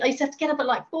I used to have to get up at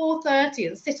like 4:30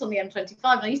 and sit on the M25.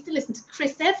 And I used to listen to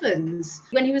Chris Evans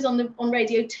when he was on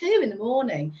Radio 2 in the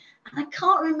morning. And I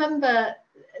can't remember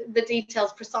the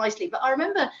details precisely, but I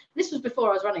remember this was before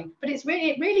I was running, but it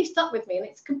really stuck with me, and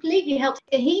it's completely helped.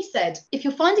 He said, if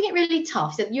you're finding it really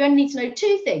tough, he said, you only need to know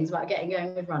 2 things about getting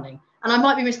going with running. And I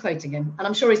might be misquoting him, and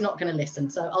I'm sure he's not going to listen,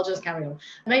 so I'll just carry on.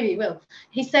 Maybe he will.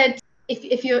 He said,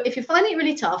 if you're finding it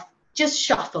really tough, just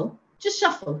shuffle.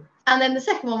 And then the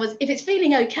second one was, if it's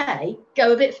feeling okay,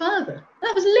 go a bit further.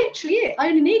 That was literally it. I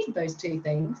only needed those 2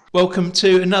 things. Welcome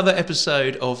to another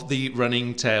episode of the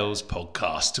Running Tales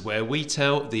podcast, where we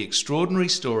tell the extraordinary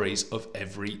stories of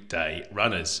everyday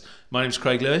runners. My name's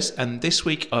Craig Lewis, and this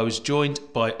week I was joined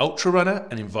by ultra runner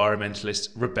and environmentalist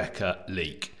Rebecca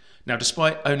Leek. Now,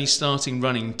 despite only starting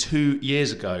running 2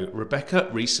 years ago, Rebecca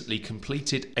recently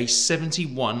completed a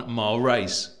 71-mile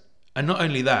race. And not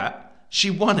only that, she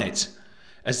won it.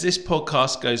 As this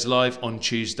podcast goes live on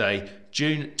Tuesday,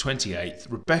 June 28th,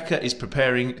 Rebecca is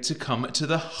preparing to come to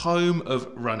the home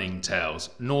of Running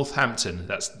Tales, Northampton,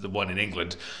 that's the one in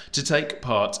England, to take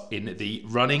part in the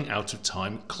Running Out of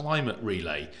Time Climate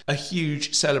Relay, a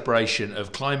huge celebration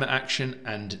of climate action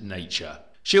and nature.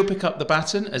 She'll pick up the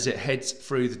baton as it heads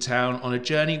through the town on a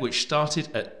journey which started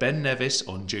at Ben Nevis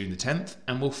on June the 10th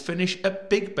and will finish at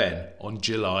Big Ben on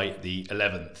July the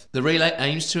 11th. The relay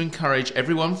aims to encourage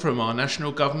everyone from our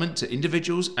national government to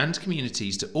individuals and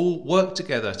communities to all work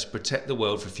together to protect the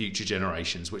world for future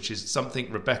generations, which is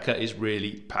something Rebecca is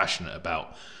really passionate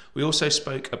about. We also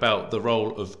spoke about the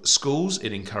role of schools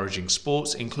in encouraging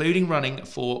sports, including running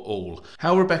for all,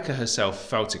 how Rebecca herself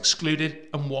felt excluded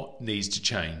and what needs to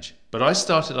change. But I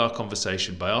started our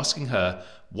conversation by asking her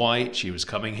why she was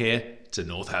coming here to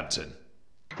Northampton.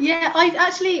 Yeah,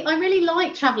 I really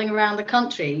like travelling around the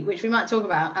country, which we might talk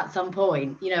about at some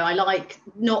point. You know, I like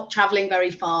not travelling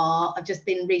very far. I've just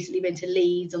recently been to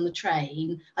Leeds on the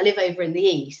train. I live over in the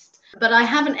east, but I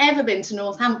haven't ever been to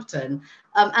Northampton.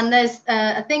 And there's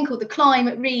a thing called the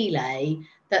Climate Relay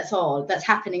that's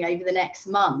happening over the next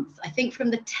month. I think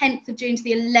from the 10th of June to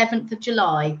the 11th of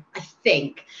July, I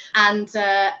think. And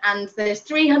there's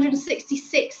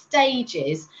 366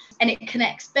 stages, and it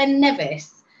connects Ben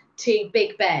Nevis to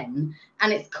Big Ben,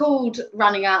 and it's called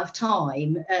Running Out of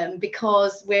Time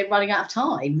because we're running out of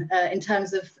time in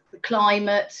terms of the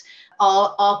climate.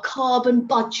 Our carbon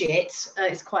budget,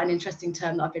 it's quite an interesting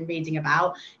term that I've been reading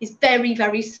about, is very,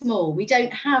 very small. We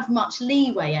don't have much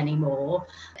leeway anymore.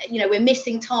 You know, we're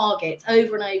missing targets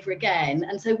over and over again.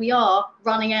 And so we are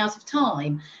running out of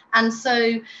time. And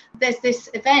so there's this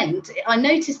event. I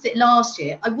noticed it last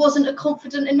year. I wasn't a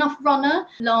confident enough runner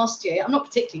last year. I'm not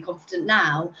particularly confident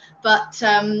now, but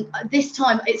this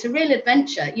time it's a real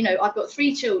adventure. You know, I've got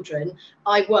 3 children.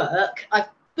 I work. I've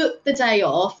booked the day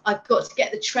off. I've got to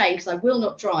get the train because I will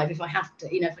not drive if I have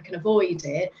to, if I can avoid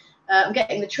it. I'm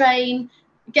getting the train,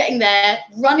 getting there,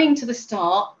 running to the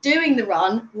start, doing the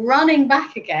run, running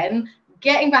back again,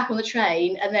 getting back on the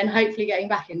train, and then hopefully getting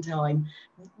back in time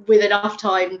with enough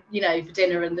time, for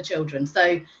dinner and the children.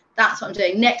 So that's what I'm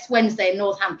doing next Wednesday in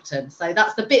Northampton. So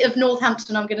that's the bit of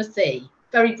Northampton I'm going to see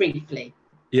very briefly.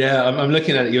 Yeah, I'm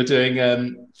looking at it. You're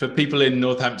doing, for people in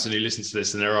Northampton who listen to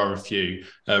this, and there are a few,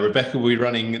 Rebecca will be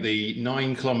running the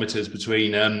 9 kilometres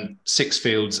between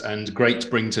Sixfields and Great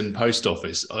Brington Post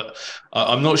Office.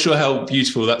 I'm not sure how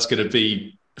beautiful that's going to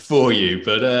be for you,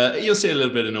 but you'll see a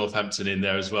little bit of Northampton in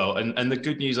there as well. And the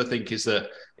good news, I think, is that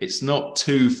it's not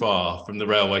too far from the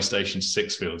railway station to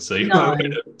Sixfields, so you won't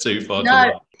be too far.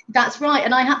 No, that's right.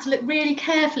 And I had to look really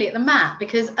carefully at the map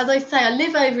because, as I say, I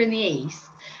live over in the east.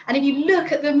 And if you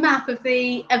look at the map of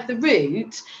the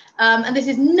route, and this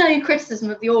is no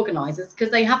criticism of the organisers because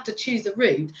they have to choose a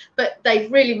route, but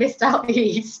they've really missed out the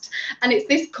east. And it's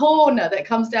this corner that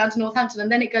comes down to Northampton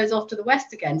and then it goes off to the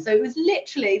west again. So it was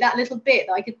literally that little bit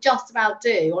that I could just about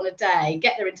do on a day,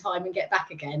 get there in time and get back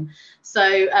again.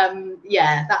 So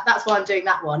that's why I'm doing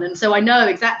that one. And so I know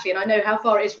exactly, and I know how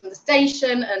far it is from the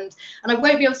station, and I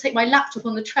won't be able to take my laptop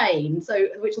on the train, so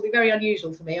which will be very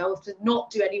unusual for me. I'll have to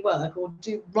not do any work or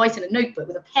write in a notebook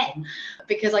with a pen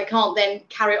because I can't then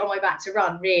carry it on my back to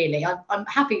run, really. I'm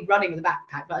happy running with a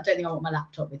backpack, but I don't think I want my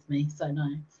laptop with me, so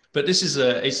no. But this is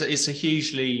it's a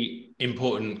hugely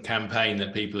important campaign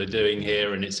that people are doing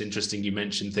here, and it's interesting you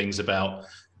mentioned things about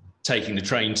taking the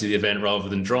train to the event rather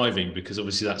than driving, because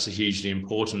obviously that's a hugely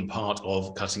important part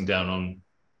of cutting down on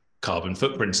carbon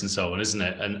footprints and so on, isn't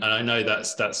it? And I know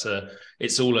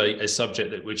it's all a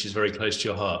subject which is very close to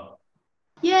your heart.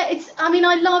 Yeah,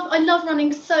 I love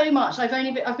running so much.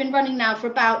 I've been running now for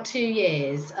about 2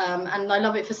 years, and I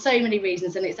love it for so many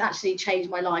reasons, and it's actually changed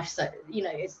my life. So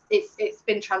it's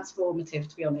been transformative,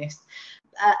 to be honest.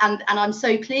 and I'm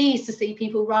so pleased to see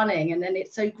people running, and then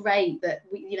it's so great that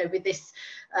we, with this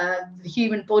the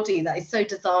human body that is so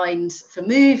designed for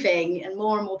moving, and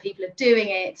more people are doing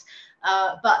it.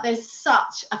 But there's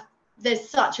such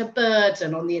a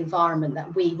burden on the environment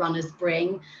that we runners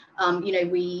bring.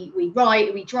 We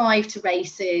ride, we drive to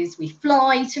races, we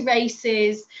fly to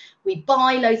races, we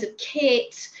buy loads of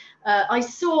kit. I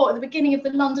saw at the beginning of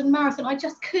the London Marathon, I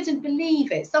just couldn't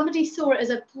believe it. Somebody saw it as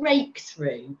a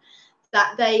breakthrough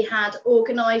that they had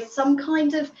organised some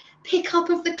kind of pickup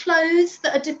of the clothes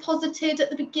that are deposited at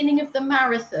the beginning of the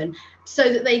marathon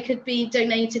so that they could be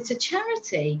donated to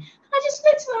charity. I just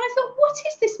looked at it and I thought, what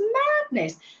is this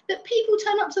madness that people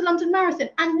turn up to the London Marathon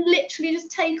and literally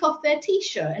just take off their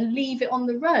T-shirt and leave it on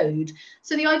the road?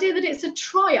 So the idea that it's a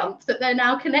triumph that they're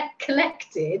now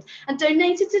collected and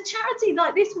donated to charity,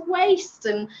 like this waste.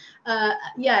 And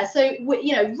so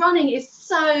running is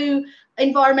so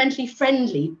environmentally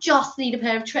friendly, just need a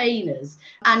pair of trainers.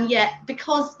 And yet,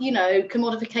 because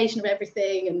commodification of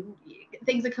everything, and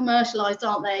things are commercialized,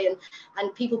 aren't they,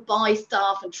 and people buy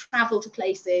stuff and travel to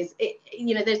places,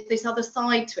 there's this other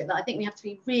side to it that I think we have to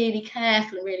be really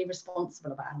careful and really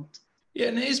responsible about. Yeah,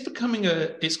 and it is becoming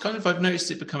I've noticed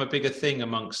it become a bigger thing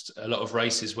amongst a lot of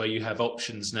races where you have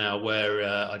options now where,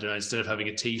 I don't know, instead of having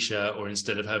a T-shirt or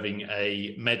instead of having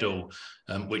a medal,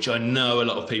 which I know a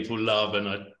lot of people love,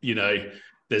 and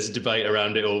there's a debate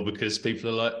around it all because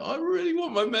people are like, I really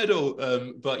want my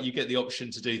medal, but you get the option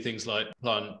to do things like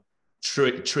plant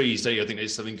trees, don't you? I think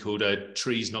there's something called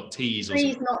trees not teas.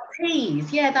 Trees not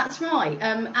teas. Yeah, that's right.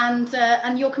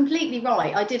 And you're completely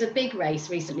right. I did a big race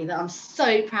recently that I'm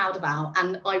so proud about,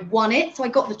 and I won it, so I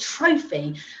got the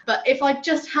trophy. But if I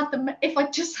just had the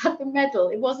medal,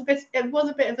 it was a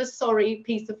bit of a sorry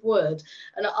piece of wood,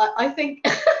 and I think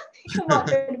people might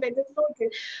have been a bit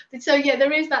disappointed. So yeah,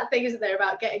 there is that thing, isn't there,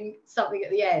 about getting something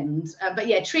at the end. But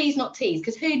yeah, trees not teas,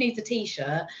 because who needs a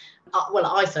T-shirt? Well,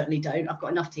 I certainly don't. I've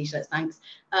got enough T-shirts, thanks.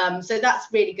 So that's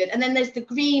really good. And then there's the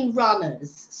Green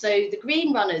Runners. So the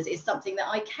Green Runners is something that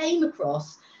I came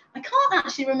across. I can't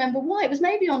actually remember why. It was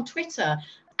maybe on Twitter.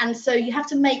 And so you have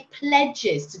to make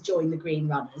pledges to join the Green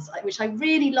Runners, which I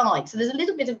really like. So there's a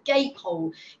little bit of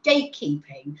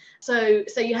gatekeeping. So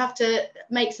you have to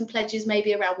make some pledges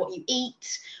maybe around what you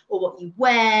eat or what you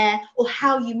wear or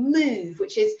how you move,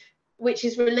 which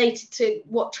is related to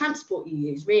what transport you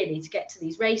use, really, to get to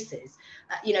these races,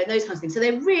 those kinds of things. So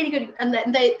they're really good, and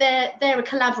they're a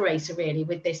collaborator really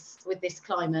with this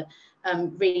climate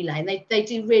relay, and they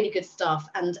do really good stuff.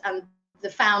 And the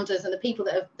founders and the people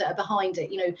that are behind it,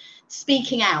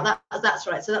 speaking out. That's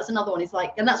right. So that's another one. It's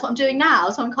like, and that's what I'm doing now.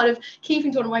 So I'm kind of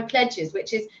keeping to one of my pledges,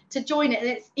 which is to join it. And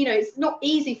it's it's not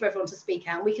easy for everyone to speak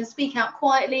out. We can speak out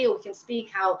quietly, or we can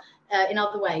speak out in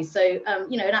other ways. So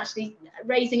and actually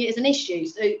raising it as an issue.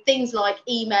 So things like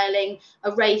emailing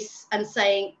a race and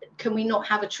saying, can we not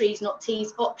have a trees not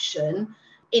teas option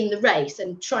in the race,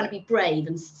 and trying to be brave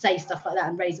and say stuff like that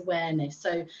and raise awareness.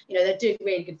 So they're doing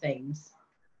really good things.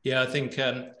 Yeah, I think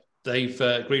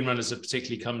Green Runners have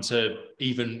particularly come to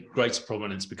even greater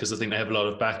prominence because I think they have a lot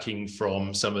of backing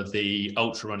from some of the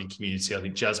ultra running community. I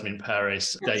think Jasmine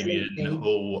Paris, Absolutely. Damien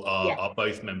Hall are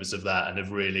both members of that and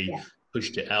have really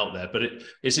pushed it out there. But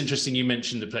it's interesting you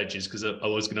mentioned the pledges, because I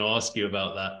was going to ask you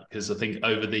about that, because I think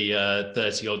over the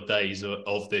 30 odd days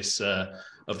of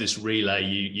this relay,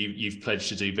 you've pledged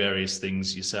to do various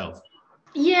things yourself.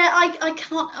 Yeah, I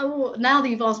can't. Oh, now that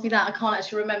you've asked me that, I can't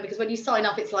actually remember, because when you sign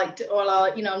up, it's like, I'm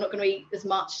not going to eat as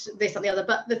much, this and the other.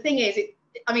 But the thing is,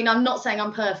 I'm not saying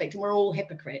I'm perfect, and we're all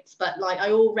hypocrites, but like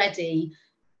I already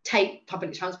take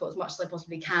public transport as much as I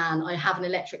possibly can. I have an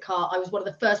electric car. I was one of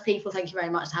the first people, thank you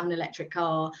very much, to have an electric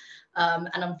car. And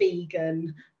I'm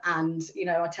vegan, and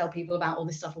I tell people about all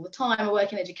this stuff all the time. I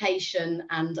work in education,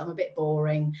 and I'm a bit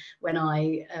boring when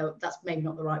that's maybe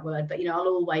not the right word, but I'll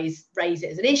always raise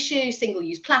it as an issue.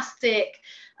 Single-use plastic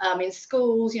in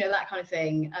schools, that kind of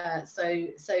thing. So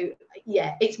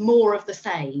yeah, it's more of the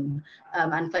same,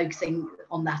 and focusing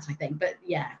on that, I think. But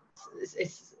yeah,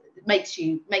 it makes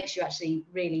you actually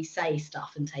really say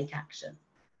stuff and take action.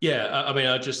 Yeah, I mean,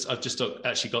 I've just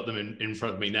actually got them in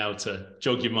front of me now to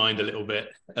jog your mind a little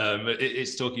bit.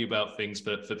 It's talking about things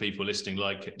for people listening,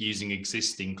 like using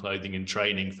existing clothing and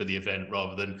training for the event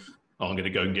rather than, I'm going to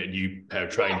go and get a new pair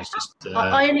of trainers.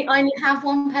 I only have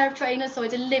one pair of trainers, so I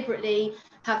deliberately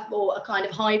have bought a kind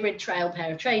of hybrid trail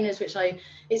pair of trainers, which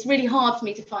it's really hard for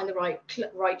me to find the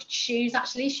right shoes.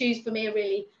 Actually, shoes for me are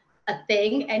really a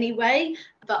thing anyway,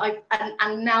 but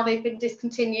and now they've been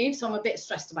discontinued, so I'm a bit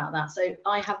stressed about that. So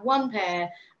I have one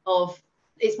pair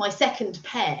it's my second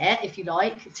pair, if you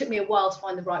like. It took me a while to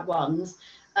find the right ones,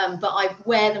 but I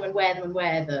wear them and wear them and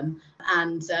wear them.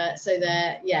 And so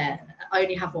I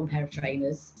only have one pair of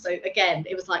trainers. So again,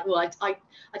 it was like, well, I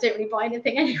don't really buy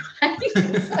anything anyway. So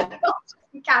I'll just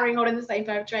be carrying on in the same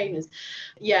pair of trainers.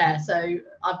 Yeah, so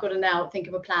I've got to now think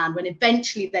of a plan when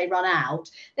eventually they run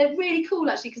out. They're really cool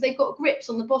actually because they've got grips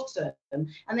on the bottom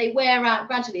and they wear out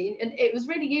gradually. And it was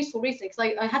really useful recently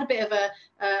because I had a bit of a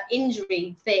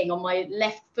injury thing on my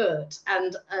left foot,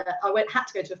 and I had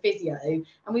to go to a physio,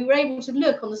 and we were able to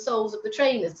look on the soles of the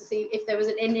trainers to see if there was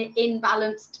an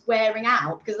imbalanced wearing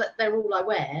out, because they're all I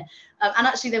wear, and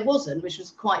actually there wasn't, which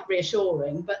was quite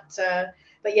reassuring.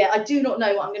 But yeah, I do not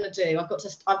know what I'm going to do.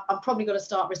 I've probably got to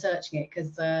start researching it,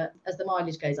 because as the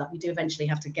mileage goes up, you do eventually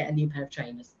have to get a new pair of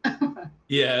trainers.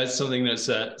 Yeah, it's something that's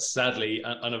sadly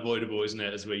unavoidable, isn't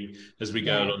it, as we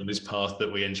go along this path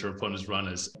that we enter upon as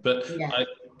runners. But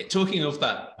talking of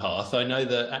that path, I know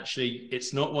that actually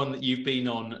it's not one that you've been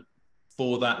on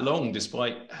for that long,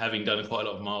 despite having done quite a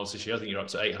lot of miles this year. I think you're up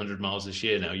to 800 miles this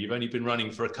year now. You've only been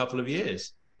running for a couple of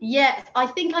years. Yeah, I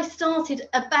think I started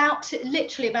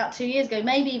literally about 2 years ago,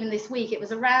 maybe even this week. It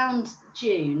was around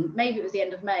June, maybe it was the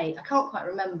end of May. I can't quite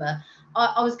remember.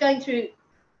 I was going through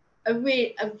a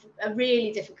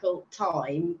really difficult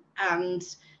time, and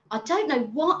I don't know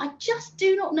what, I just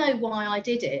do not know why I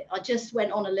did it. I just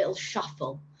went on a little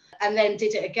shuffle and then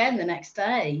did it again the next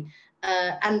day,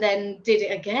 and then did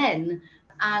it again,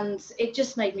 and it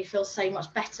just made me feel so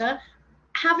much better.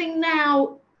 Having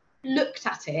now looked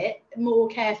at it more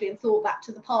carefully and thought back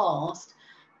to the past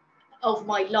of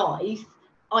my life,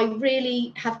 I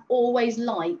really have always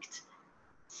liked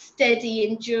steady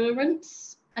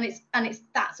endurance, and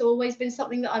that's always been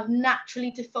something that I've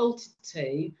naturally defaulted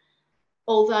to,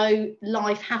 although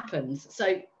life happens.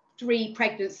 So 3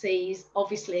 pregnancies,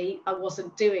 obviously I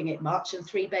wasn't doing it much, and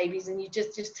 3 babies, and you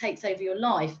just takes over your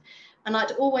life. And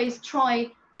I'd always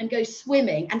try and go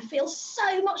swimming and feel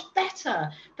so much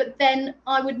better, but then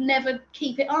I would never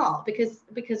keep it up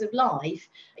because of life.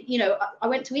 You know, I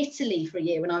went to Italy for a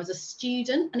year when I was a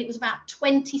student, and it was about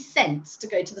 20 cents to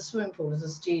go to the swimming pool as a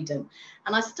student,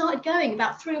 and I started going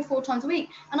about 3 or 4 times a week,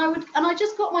 and I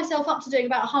just got myself up to doing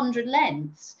about 100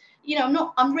 lengths. You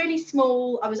know, I'm really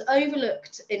small. I was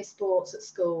overlooked in sports at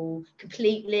school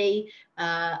completely.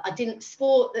 Team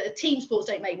sports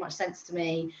don't make much sense to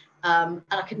me, and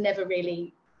I could never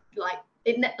really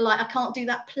I can't do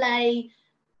that play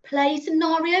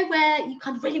scenario where you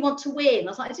kind of really want to win.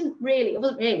 I wasn't really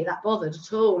that bothered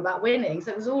at all about winning,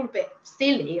 so it was all a bit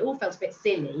silly. It all felt a bit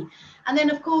silly. And then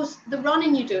of course the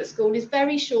running you do at school is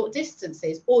very short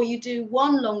distances, or you do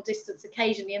one long distance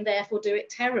occasionally and therefore do it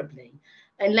terribly,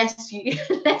 unless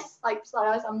like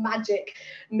some magic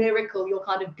miracle you're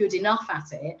kind of good enough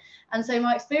at it. And so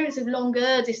my experience of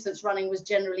longer distance running was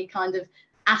generally kind of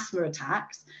asthma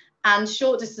attacks, and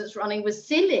short distance running was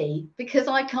silly because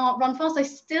I can't run fast. I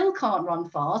still can't run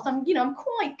fast. I'm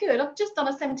quite good. I've just done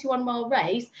a 71-mile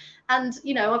race, and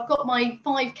I've got my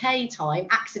 5k time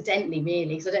accidentally, really,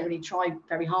 because I don't really try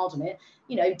very hard on it,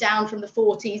 down from the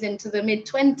 40s into the mid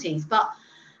 20s. But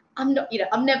I'm not,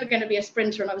 I'm never going to be a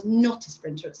sprinter, and I was not a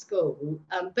sprinter at school.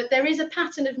 But there is a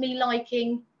pattern of me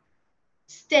liking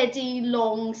steady,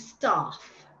 long stuff.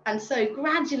 And so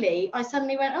gradually I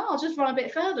suddenly went, I'll just run a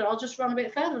bit further. I'll just run a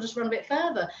bit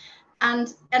further.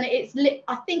 And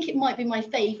I think it might be my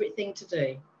favorite thing to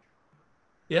do.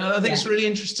 Yeah, I think it's really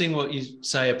interesting what you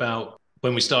say about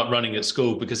when we start running at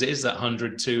school, because it is that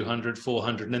 100, 200,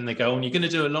 400, and then they go, you're going to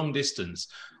do a long distance,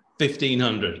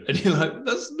 1500. And you're like,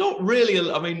 that's not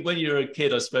really, I mean, when you're a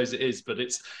kid, I suppose it is, but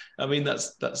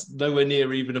that's nowhere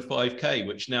near even a 5k,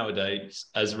 which nowadays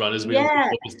as runners, we all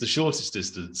think is the shortest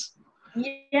distance.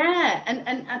 Yeah,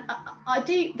 and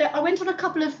I went on a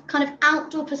couple of kind of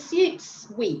outdoor pursuits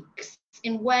weeks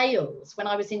in Wales when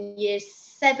I was in years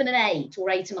 7 and 8, or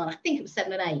 8 and 9. I think it was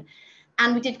 7 and 8,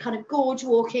 and we did kind of gorge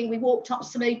walking. We walked up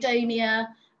Snowdonia,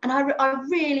 and I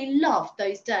really loved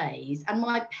those days. And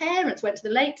my parents went to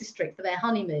the Lake District for their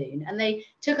honeymoon, and they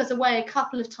took us away a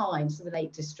couple of times to the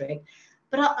Lake District.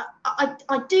 But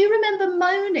I do remember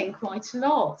moaning quite a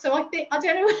lot. So I don't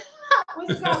know if that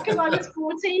was because I was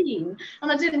 14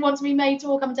 and I didn't want to be made to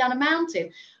walk up and down a mountain.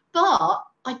 But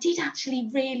I did actually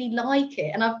really like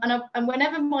it. And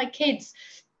whenever my kids,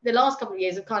 the last couple of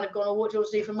years, have kind of gone, what do you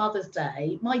want to do for Mother's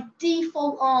Day? My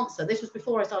default answer, this was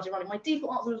before I started running, my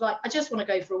default answer was like, I just want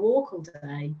to go for a walk all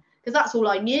day. Because that's all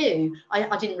I knew.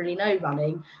 I didn't really know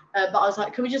running, but I was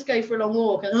like, can we just go for a long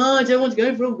walk? And I don't want to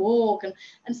go for a walk.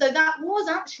 And so that was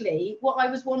actually what I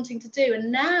was wanting to do.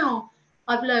 And now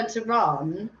I've learned to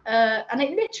run, and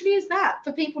it literally is that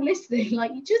for people listening.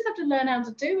 Like, you just have to learn how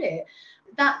to do it.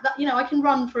 that you know, I can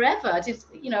run forever. I just,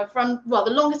 you know, I've run, well,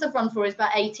 the longest I've run for is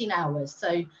about 18 hours.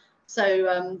 So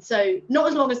not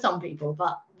as long as some people,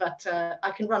 but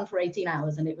I can run for 18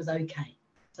 hours and it was okay.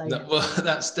 So, no, well,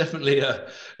 that's definitely a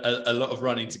lot of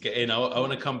running to get in. I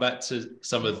want to come back to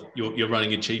some of your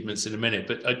running achievements in a minute,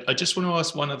 but I just want to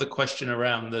ask one other question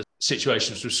around the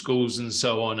situations with schools and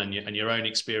so on, and your own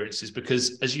experiences,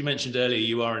 because as you mentioned earlier,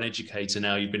 you are an educator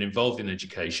now, you've been involved in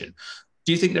education.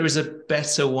 Do you think there is a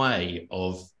better way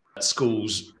of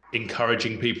schools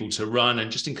encouraging people to run and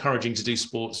just encouraging to do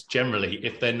sports generally,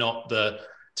 if they're not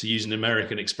to use an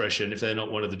American expression, if they're not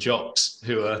one of the jocks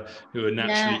who are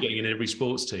naturally getting in every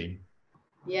sports team?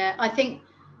 Yeah, I think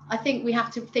we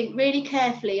have to think really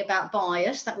carefully about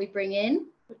bias that we bring in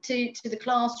to the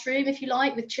classroom, if you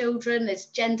like, with children. There's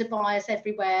gender bias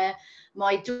everywhere.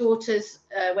 My daughters,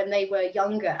 when they were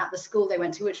younger, at the school they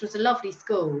went to, which was a lovely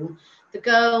school, the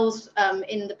girls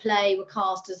in the play were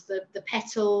cast as the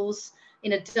petals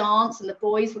in a dance, and the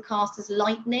boys were cast as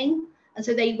lightning. And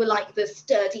so they were like the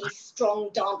sturdy,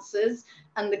 strong dancers,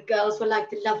 and the girls were like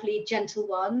the lovely, gentle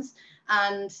ones.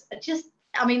 And just,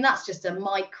 I mean, that's just a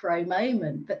micro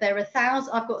moment, but there are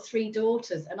thousands. I've got 3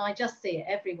 daughters and I just see it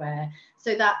everywhere.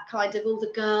 So that kind of, all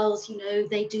the girls, you know,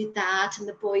 they do that and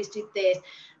the boys do this.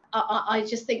 I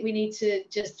just think we need to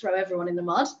just throw everyone in the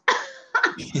mud.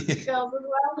 Girls as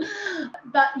well.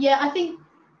 But yeah, I think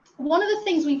one of the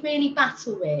things we really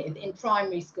battle with in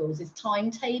primary schools is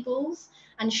timetables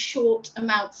and short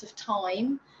amounts of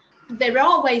time. There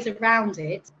are ways around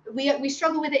it. We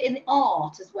struggle with it in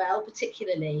art as well,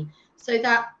 particularly. So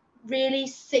that really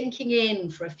sinking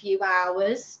in for a few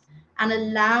hours and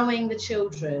allowing the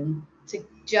children to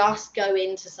just go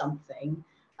into something.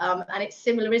 And it's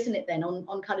similar, isn't it, then,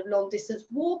 on kind of long distance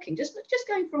walking, just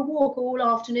going for a walk all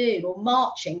afternoon, or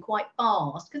marching quite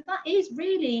fast, because that is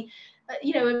really,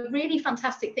 you know, a really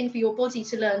fantastic thing for your body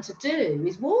to learn to do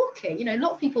is walking. You know, a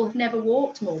lot of people have never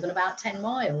walked more than about 10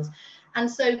 miles. And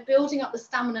so building up the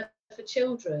stamina for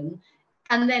children,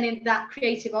 and then in that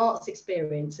creative arts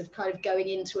experience of kind of going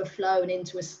into a flow and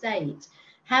into a state,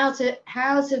 how to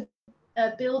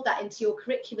build that into your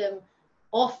curriculum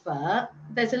offer.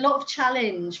 There's a lot of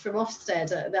challenge from Ofsted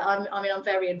that I'm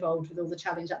very involved with all the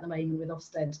challenge at the moment with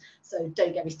Ofsted, so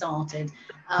don't get me started.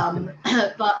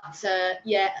 But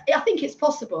yeah, I think it's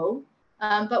possible,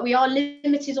 but we are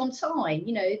limited on time.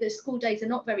 You know, the school days are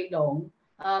not very long,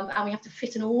 and we have to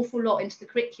fit an awful lot into the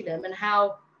curriculum, and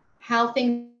how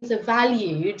things are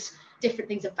valued. Different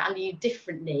things are valued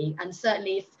differently. And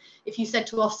certainly if you said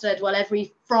to Ofsted, well,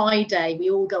 every Friday we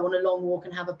all go on a long walk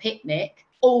and have a picnic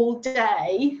all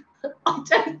day, I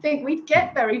don't think we'd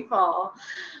get very far.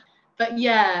 But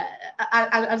yeah,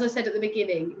 as I said at the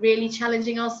beginning, really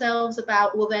challenging ourselves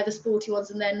about, well, they're the sporty ones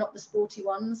and they're not the sporty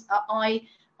ones.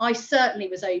 I certainly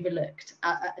was overlooked.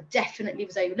 Definitely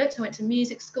was overlooked. I went to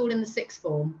music school in the 6th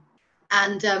form.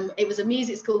 And it was a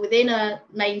music school within a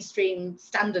mainstream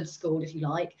standard school, if you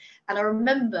like. And I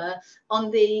remember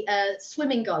on the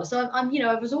swimming gala. So I'm, you know,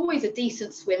 I was always a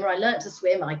decent swimmer. I learnt to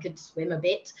swim. I could swim a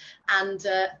bit. And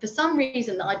for some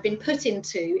reason, I'd been put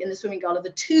into, in the swimming gala, the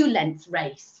 2-length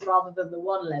race rather than the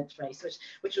 1-length race,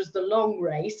 which was the long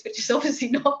race, which is obviously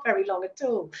not very long at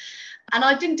all. And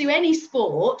I didn't do any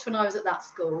sport when I was at that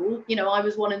school. You know, I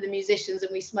was one of the musicians,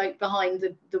 and we smoked behind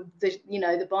the you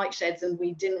know, the bike sheds, and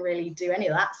we didn't really do any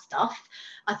of that stuff.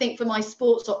 I think for my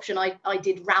sports option, I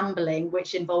did rambling,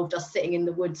 which involved us sitting in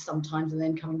the woods sometimes and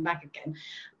then coming back again.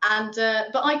 And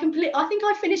but I think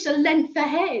I finished a length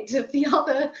ahead of the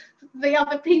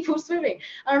other people swimming.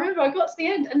 I remember I got to the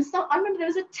end, and I remember there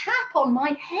was a tap on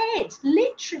my head,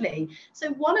 literally.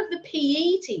 So one of the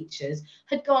PE teachers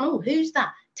had gone, "Oh, who's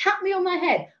that?" Tapped me on my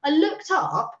head. I looked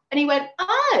up and he went,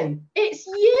 "Oh, it's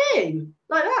you,"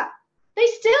 like that. They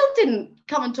still didn't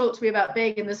come and talk to me about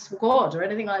being in the squad or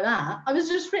anything like that. I was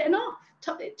just written off,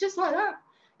 just like that,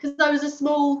 because I was a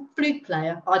small flute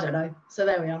player. I don't know. So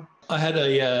there we are. I had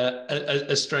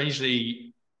a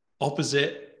strangely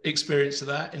opposite experience to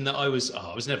that, in that I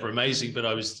was never amazing, but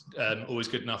I was always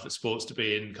good enough at sports to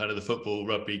be in kind of the football,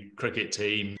 rugby, cricket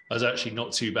team. I was actually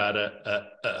not too bad at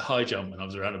high jump when I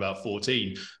was around about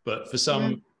 14, but for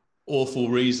some awful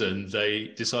reason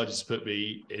they decided to put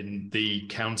me in the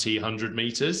county 100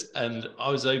 meters, and I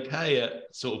was okay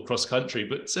at sort of cross country,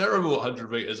 but terrible at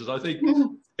 100 meters. And I think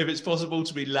if it's possible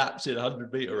to be lapped in a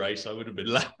 100-meter race, I would have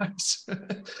been lapped.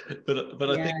 but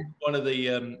I think one of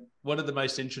the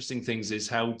most interesting things is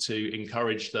how to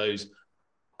encourage those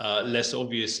less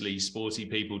obviously sporty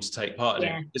people to take part in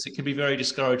it, because it can be very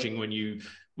discouraging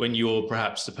when you're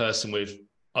perhaps the person with,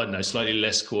 I don't know, slightly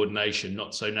less coordination,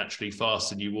 not so naturally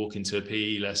fast, and you walk into a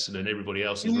PE lesson and everybody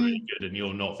else is really good and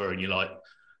you're not very, and you're like,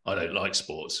 I don't like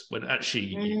sports, when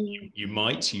actually you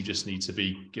might, you just need to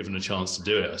be given a chance to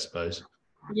do it, I suppose.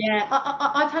 Yeah,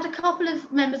 I've had a couple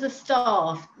of members of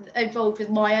staff involved with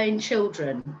my own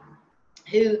children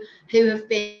who have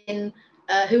been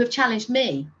who have challenged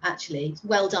me, actually.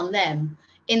 Well done them,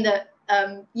 in that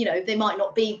they might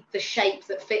not be the shape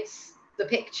that fits the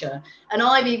picture. And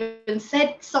I've even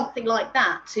said something like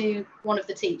that to one of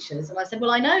the teachers, and I said,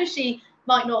 well, I know she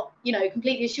might not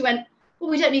completely. She went, well,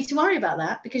 we don't need to worry about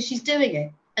that because she's doing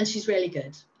it and she's really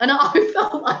good. And I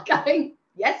felt like going,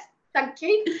 yes, thank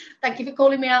you for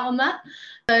calling me out on that.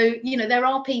 So there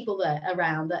are people there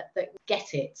around that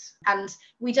get it, and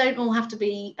we don't all have to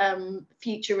be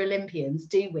future Olympians,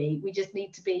 do we? We just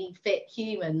need to be fit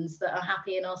humans that are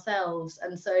happy in ourselves,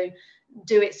 and so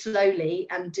do it slowly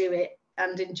and do it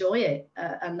and enjoy it,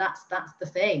 and that's the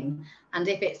thing. And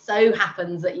if it so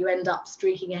happens that you end up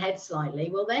streaking ahead slightly,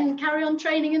 well, then carry on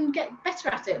training and get better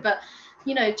at it. But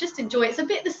just enjoy it. It's a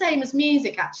bit the same as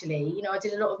music, actually. I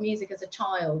did a lot of music as a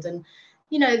child, and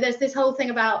there's this whole thing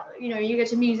about you go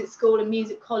to music school and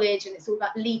music college, and it's all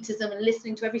about elitism and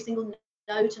listening to every single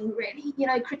note and really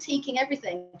critiquing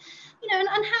everything,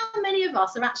 and how many of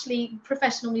us are actually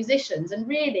professional musicians? And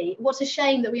really, what a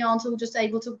shame that we aren't all just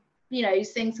able to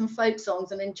sing some folk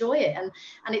songs and enjoy it.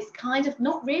 And it's kind of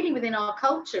not really within our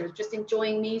culture of just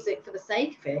enjoying music for the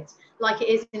sake of it, like it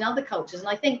is in other cultures. And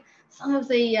I think some of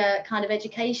the kind of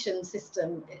education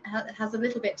system has a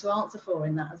little bit to answer for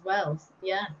in that as well.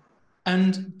 Yeah.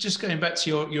 And just going back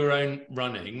to your own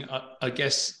running, I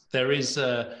guess there is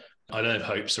I don't know if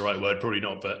hope's the right word, probably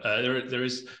not, but there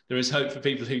is hope for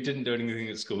people who didn't do anything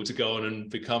at school to go on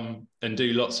and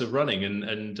do lots of running.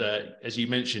 And as you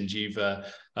mentioned, you've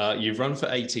run for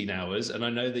 18 hours, and I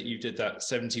know that you did that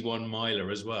 71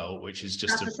 miler as well, which is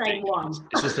just the same one.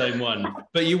 It's the same one,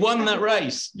 but you won that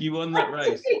race.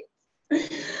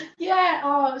 Yeah,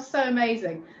 oh, it was so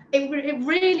amazing. It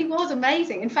really was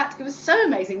amazing. In fact, it was so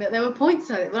amazing that there were points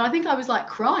on it. Well, I think I was like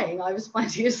crying. I was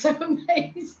finding it so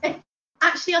amazing.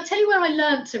 Actually, I'll tell you where I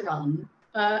learned to run.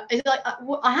 It's like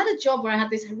I had a job where I had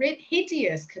this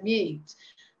hideous commute,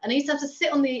 and I used to have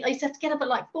to get up at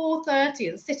like 4:30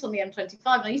 and sit on the M25.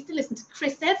 And I used to listen to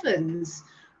Chris Evans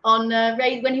on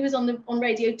when he was on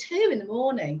Radio 2 in the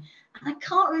morning. And I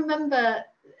can't remember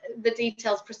the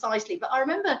details precisely, but I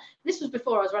remember this was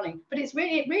before I was running, but it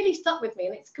really stuck with me,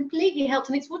 and it's completely helped.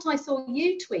 And it's what I saw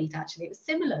you tweet, actually. It was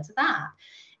similar to that.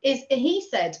 He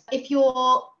said, if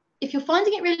you're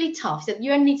finding it really tough, he said,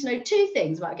 you only need to know two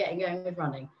things about getting going with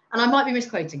running. And I might be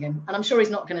misquoting him, and I'm sure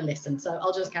he's not going to listen, so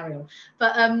I'll just carry on.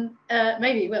 But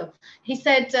maybe he will. He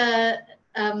said,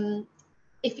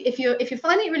 if you're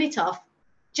finding it really tough,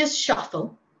 just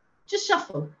shuffle.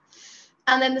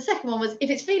 And then the second one was,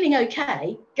 if it's feeling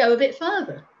okay, go a bit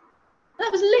further.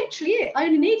 That was literally it. I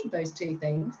only needed those two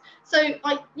things. So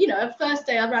first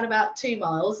day I ran about 2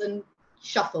 miles and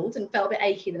shuffled and felt a bit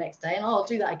achy the next day, and I'll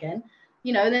do that again.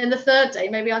 And then the third day,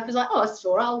 maybe I was like, oh, it's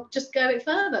sore, I'll just go a bit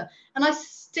further. And I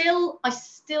still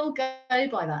go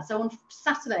by that. So on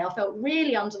Saturday, I felt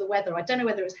really under the weather. I don't know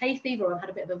whether it was hay fever or I had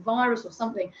a bit of a virus or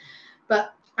something,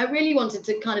 but I really wanted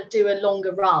to kind of do a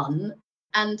longer run.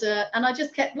 And I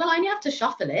just kept, well, I only have to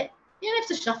shuffle it.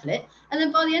 And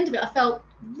then by the end of it, I felt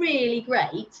really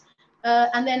great.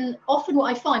 And then often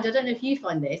what I find, I don't know if you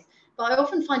find this, but I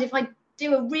often find if I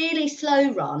do a really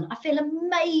slow run, I feel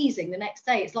amazing the next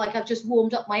day. It's like I've just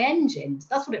warmed up my engines.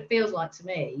 That's what it feels like to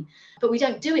me. But we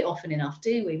don't do it often enough,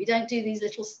 do we? We don't do these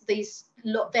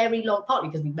very long, partly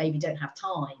because we maybe don't have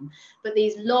time, but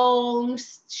these long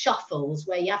shuffles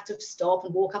where you have to stop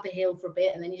and walk up a hill for a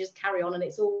bit, and then you just carry on, and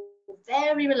it's all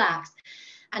very relaxed.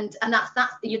 And that's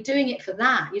you're doing it for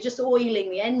that. You're just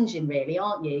oiling the engine, really,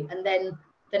 aren't you? And then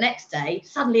the next day,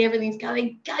 suddenly everything's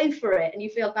going, go for it, and you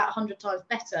feel about 100 times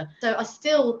better. So I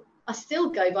still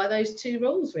go by those two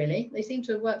rules, really. They seem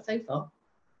to have worked so far.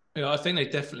 Yeah, I think they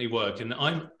definitely work, and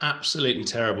I'm absolutely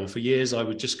terrible. For years, I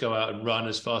would just go out and run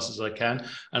as fast as I can,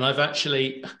 and I've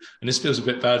actually, and this feels a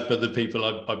bit bad for the people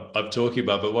I'm talking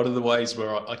about, but one of the ways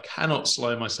where I cannot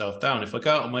slow myself down, if I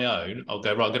go out on my own, I'll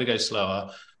go, right, I'm going to go slower,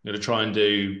 I'm going to try and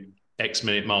do X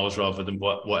minute miles rather than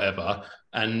whatever,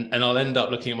 and I'll end up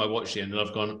looking at my watch and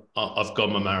I've gone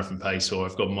my marathon pace, or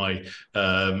I've got my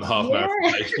half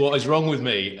marathon pace. What is wrong with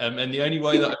me? And the only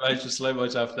way that I manage to slow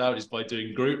myself down is by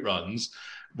doing group runs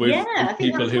with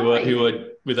people who are,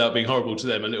 without being horrible to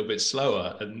them, a little bit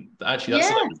slower. And actually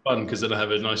that's a lot of fun, because then I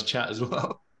have a nice chat as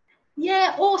well.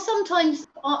 Yeah, or sometimes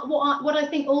what I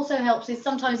think also helps is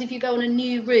sometimes if you go on a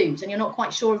new route and you're not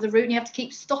quite sure of the route and you have to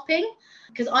keep stopping,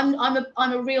 because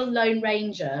I'm a real lone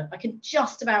ranger. I can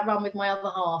just about run with my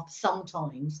other half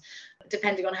sometimes.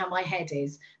 depending on how my head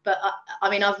is. But I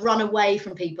mean, I've run away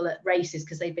from people at races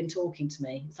because they've been talking to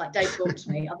me. It's like, don't talk to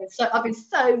me. I've been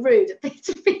so rude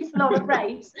to people on a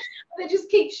race. They just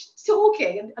keep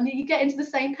talking, and you get into the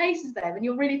same pace as them, and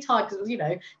you're really tired because it was, you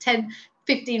know,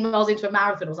 10-15 miles into a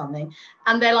marathon or something,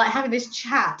 and they're like having this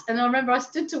chat. And I remember I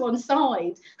stood to one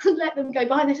side and let them go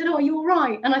by, and they said, "Oh, are you all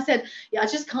right?" And I said, "Yeah, I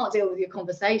just can't deal with your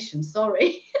conversation,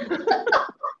 sorry."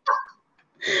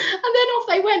 And then off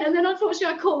they went, and then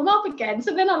unfortunately I caught them up again.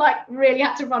 So then I like really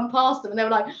had to run past them, and they were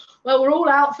like, "Well, we're all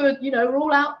out, for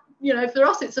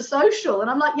us it's a social." And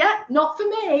I'm like, "Yeah, not for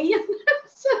me."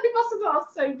 So they must have thought I was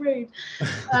so rude.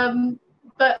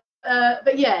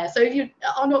 But yeah, so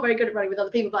I'm not very good at running with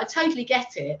other people, but I totally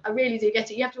get it. I really do get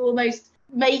it. You have to almost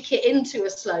make it into a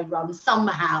slow run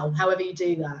somehow, however you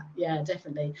do that. Yeah,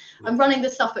 definitely. I'm running the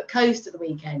Suffolk coast at the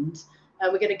weekend.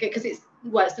 We're going to go, because it's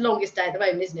the longest day at the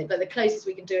moment, isn't it? But the closest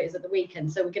we can do it is at the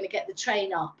weekend. So we're going to get the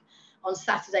train up on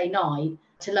Saturday night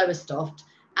to Lowestoft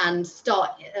and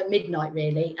start at midnight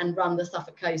really, and run the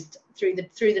Suffolk coast through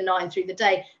the night and through the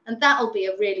day. And that'll be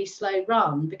a really slow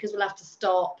run because we'll have to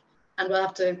stop and we'll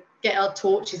have to get our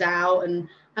torches out and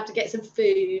have to get some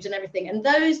food and everything. And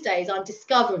those days I'm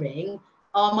discovering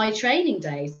are my training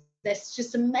days. There's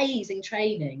just amazing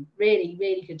training, really,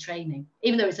 really good training.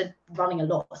 Even though it's running a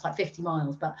lot, it's like 50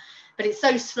 miles, but it's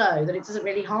so slow that it doesn't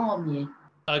really harm you.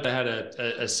 I had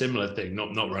a similar thing,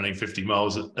 not running 50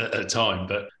 miles at a time,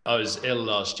 but I was ill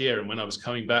last year, and when I was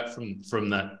coming back from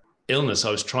that illness,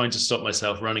 I was trying to stop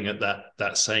myself running at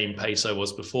that same pace I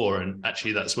was before. And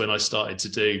actually that's when I started to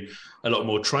do a lot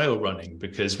more trail running,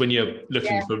 because when you're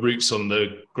looking for roots on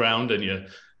the ground and you're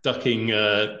ducking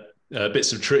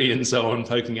bits of tree and so on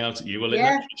poking out at you, well, it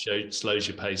naturally slows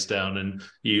your pace down, and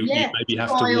you maybe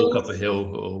have to walk up a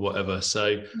hill or whatever.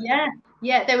 So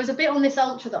there was a bit on this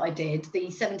ultra that I did,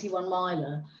 the 71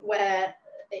 miler, where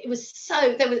it was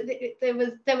so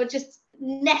there were just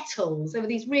nettles. There were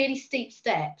these really steep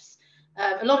steps.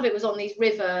 A lot of it was on these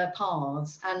river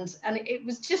paths, and it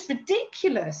was just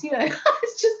ridiculous, you know.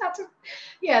 It's just had to,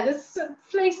 there's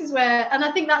places where, and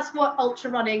I think that's what ultra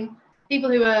running, people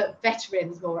who are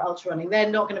veterans more at ultra running, they're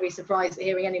not going to be surprised at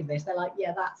hearing any of this. They're like,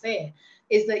 yeah, that's it,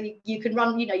 is that you can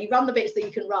run, you run the bits that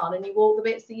you can run and you walk the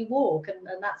bits that you walk, and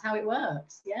that's how it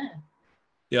works.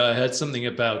 Yeah, I heard something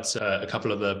about a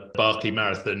couple of the Barkley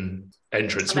Marathon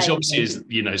entrants, which obviously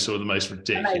is, sort of the most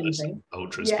ridiculous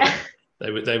ultras. Yeah.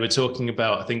 They were talking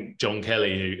about, I think, John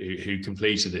Kelly, who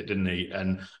completed it, didn't he?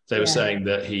 And they were saying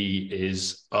that he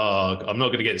is, I'm not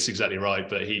going to get this exactly right,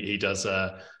 but he does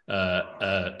a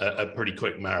pretty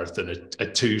quick marathon, a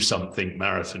 2-something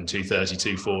marathon,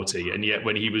 2:30, 2:40. And yet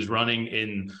when he was running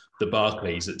in the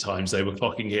Barclays at times, they were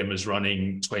clocking him as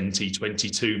running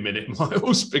 22 minute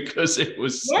miles because it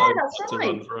was so hard to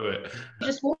run through it.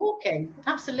 Just walking,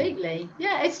 absolutely.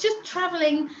 Yeah, it's just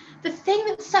traveling. The thing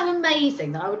that's so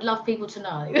amazing that I would love people to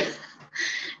know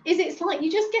is it's like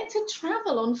you just get to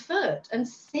travel on foot and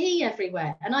see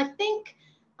everywhere. And I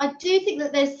do think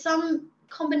that there's some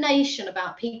combination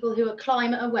about people who are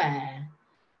climate aware,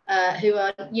 who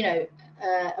are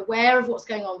aware of what's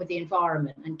going on with the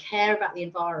environment and care about the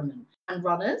environment, and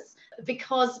runners,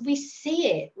 because we see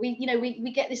it.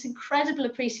 We get this incredible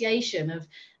appreciation of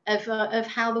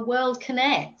how the world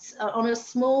connects on a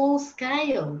small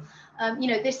scale. So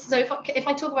if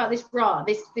I talk about this run,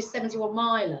 this 71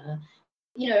 miler,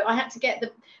 I had to get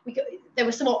there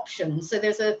were some options. So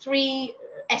there's a 3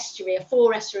 estuary, a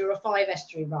 4 estuary, or a 5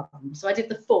 estuary run. So I did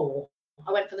the 4.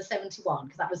 I went for the 71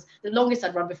 because that was the longest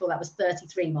I'd run before. That was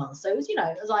 33 miles. So it was,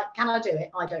 I was like, can I do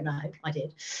it? I don't know. I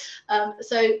did. There's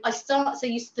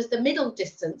the middle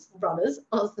distance runners.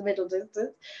 Was the middle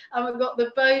distance, and we've got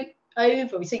the boat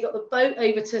over. So you got the boat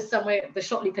over to somewhere, the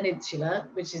Shotley Peninsula,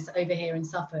 which is over here in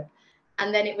Suffolk,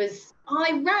 and then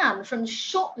I ran from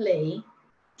Shotley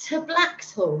to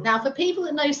Blackshall. Now, for people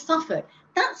that know Suffolk,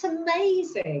 that's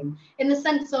amazing in the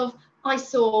sense of I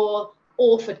saw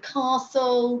Orford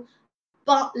Castle,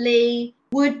 Butley,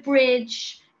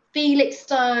 Woodbridge,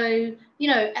 Felixstowe.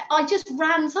 I just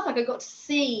ran Suffolk. I got to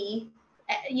see,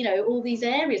 all these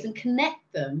areas and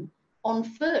connect them on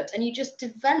foot, and you just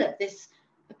develop this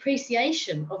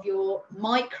appreciation of your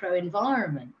micro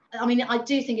environment. I mean, I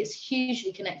do think it's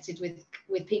hugely connected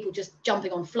with people just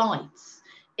jumping on flights,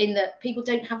 in that people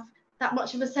don't have that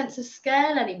much of a sense of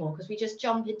scale anymore, because we just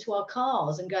jump into our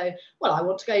cars and go, well, I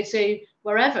want to go to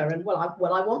wherever, and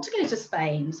I want to go to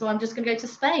Spain, so I'm just going to go to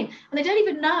Spain. And they don't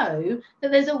even know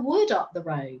that there's a wood up the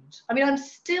road. I mean, I'm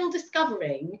still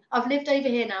discovering. I've lived over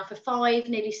here now for 5,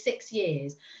 nearly 6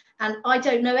 years, and I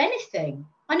don't know anything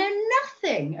I know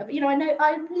nothing.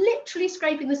 I'm literally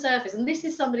scraping the surface. And this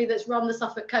is somebody that's run the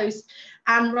Suffolk coast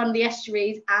and run the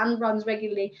estuaries and runs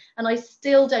regularly. And I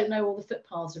still don't know all the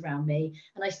footpaths around me.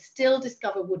 And I still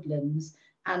discover woodlands.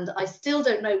 And I still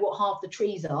don't know what half the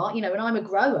trees are, and I'm a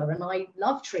grower and I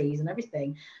love trees and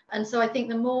everything. And so I think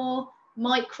the more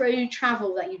micro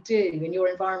travel that you do in your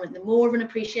environment, the more of an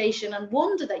appreciation and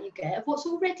wonder that you get of what's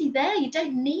already there. You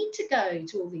don't need to go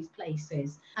to all these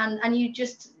places, and you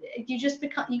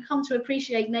come to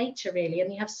appreciate nature, really,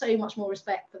 and you have so much more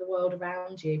respect for the world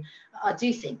around you. I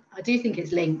do think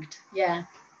it's linked. Yeah,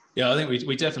 I think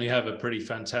we definitely have a pretty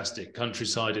fantastic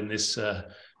countryside in this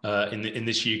in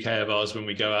this UK of ours when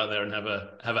we go out there and have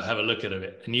a look at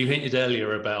it. And you hinted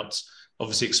earlier about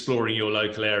obviously exploring your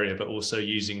local area, but also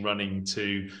using running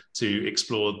to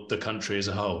explore the country as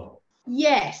a whole.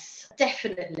 Yes,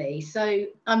 definitely. So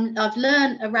I've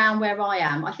learned around where I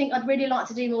am. I think I'd really like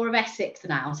to do more of Essex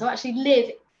now. So I actually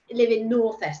live in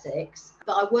North Essex,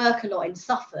 but I work a lot in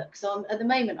Suffolk. So at the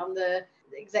moment, I'm the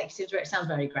executive director. Sounds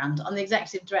very grand. I'm the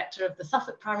executive director of the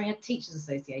Suffolk Primary Head Teachers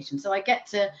Association. So I get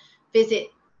to visit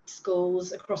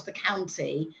schools across the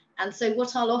county. And so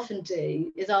what I'll often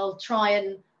do is I'll try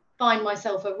and find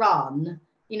myself a run.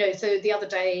 So the other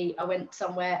day I went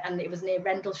somewhere and it was near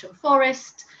Rendlesham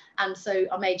Forest. And so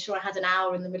I made sure I had an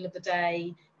hour in the middle of the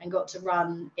day and got to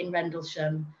run in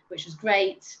Rendlesham, which was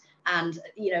great. And,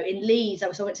 in Leeds,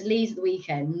 so I went to Leeds at the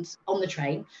weekend on the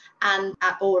train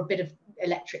or a bit of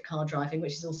electric car driving,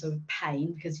 which is also a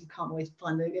pain because you can't always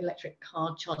find the electric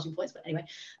car charging points. But anyway,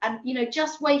 and,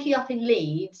 just waking up in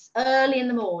Leeds early in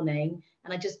the morning,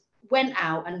 and I just went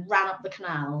out and ran up the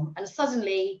canal, and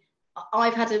suddenly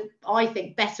I've had I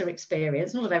think, better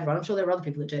experience. Not of everyone, I'm sure there are other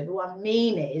people that do it, but what I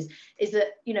mean is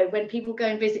that, when people go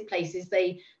and visit places,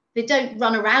 they don't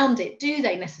run around it, do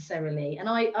they, necessarily? And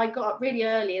I got up really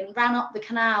early and ran up the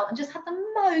canal and just had the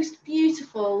most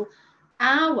beautiful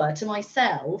hour to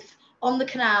myself on the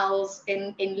canals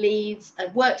in Leeds. I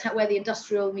worked out where the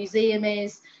Industrial Museum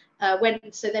is.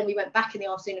 So then we went back in the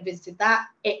afternoon and visited that.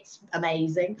 It's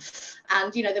amazing.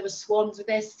 And, there were swans with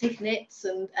their cygnets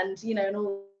and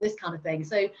all this kind of thing.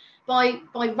 So by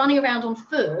running around on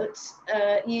foot,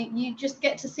 you just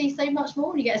get to see so much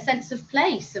more. You get a sense of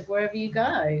place of wherever you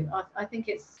go. I think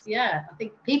I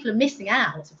think people are missing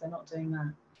out if they're not doing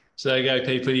that. So there you go,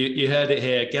 people. You heard it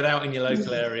here. Get out in your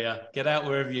local area. Get out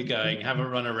wherever you're going. Have a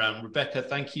run around. Rebecca,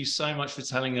 thank you so much for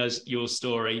telling us your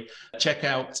story. Check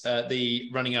out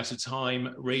the Running Out of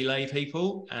Time relay,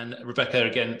 people. And Rebecca,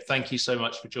 again, thank you so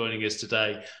much for joining us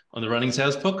today on the Running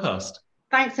Tales podcast.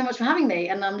 Thanks so much for having me.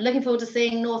 And I'm looking forward to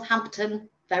seeing Northampton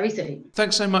very soon.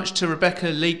 Thanks so much to Rebecca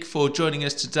Leek for joining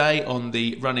us today on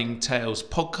the Running Tales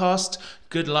podcast.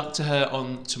 Good luck to her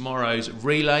on tomorrow's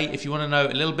relay. If you want to know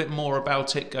a little bit more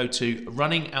about it, go to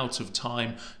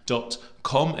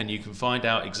runningoutofTime.com and you can find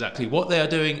out exactly what they are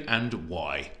doing and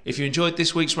why. If you enjoyed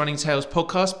this week's Running Tales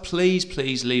podcast,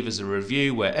 please leave us a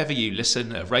review wherever you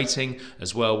listen. A rating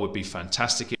as well would be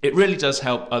fantastic. It really does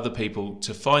help other people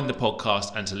to find the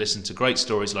podcast and to listen to great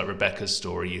stories like Rebecca's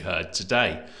story you heard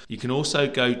today. You can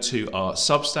also go to our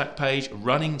Substack page,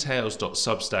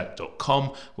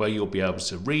 runningtales.substack.com, where you'll be able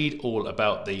to read all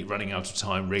about the Running Out of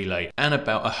Time relay and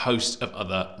about a host of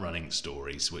other running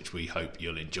stories, which we hope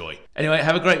you'll enjoy. Anyway,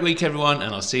 have a great week, everyone,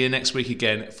 and I'll see you next week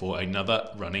again for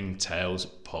another Running Tales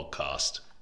podcast.